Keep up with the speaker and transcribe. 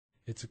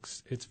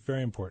it's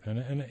very important,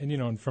 and you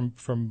know, and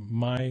from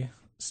my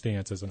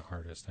stance as an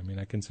artist, I mean,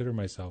 I consider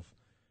myself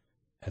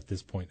at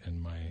this point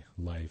in my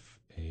life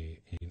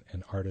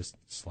an artist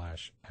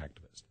slash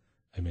activist.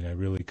 I mean, I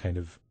really kind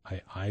of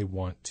I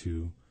want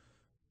to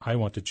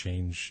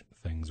change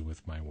things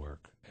with my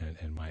work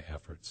and my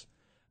efforts.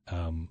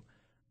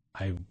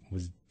 I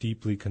was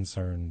deeply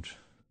concerned,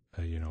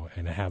 you know,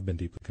 and I have been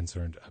deeply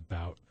concerned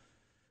about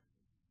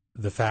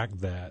the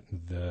fact that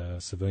the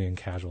civilian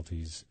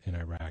casualties in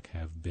Iraq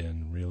have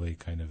been really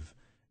kind of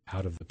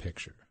out of the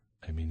picture.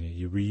 I mean,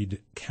 you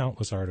read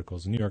countless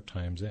articles, New York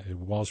Times,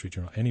 Wall Street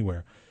Journal,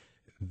 anywhere.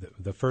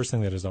 The first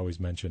thing that is always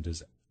mentioned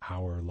is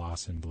our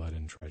loss in blood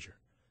and treasure,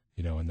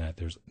 you know, and that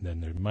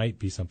there might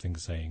be something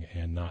saying,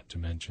 and not to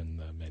mention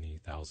the many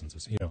thousands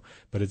of, you know,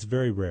 but it's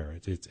very rare.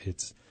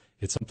 It's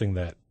something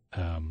that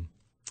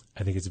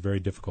I think it's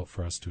very difficult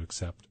for us to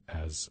accept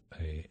as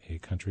a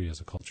country, as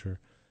a culture.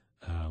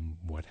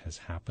 What has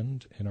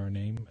happened in our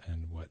name,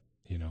 and what,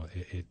 you know,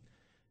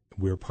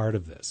 we're part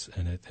of this,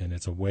 and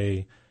it's a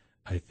way,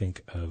 I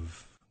think,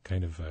 of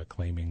kind of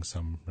claiming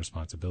some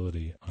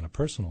responsibility on a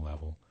personal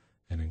level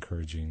and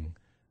encouraging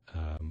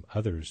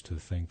others to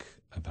think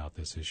about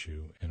this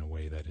issue in a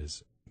way that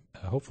is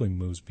hopefully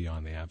moves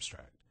beyond the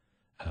abstract.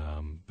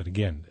 But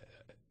again,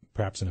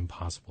 perhaps an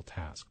impossible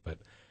task, but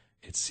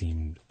it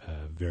seemed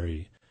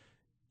very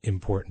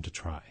important to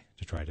try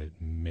to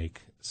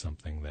make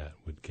something that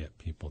would get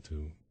people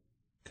to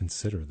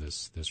consider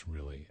this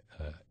really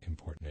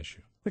important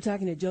issue. We're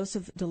talking to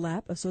Joseph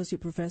Delappe, Associate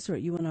Professor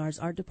at UNR's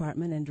Art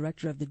Department and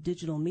Director of the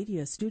Digital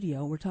Media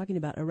Studio. We're talking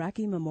about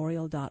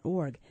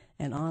IraqiMemorial.org,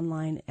 an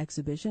online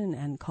exhibition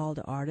and call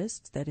to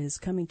artists that is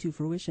coming to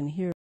fruition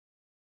here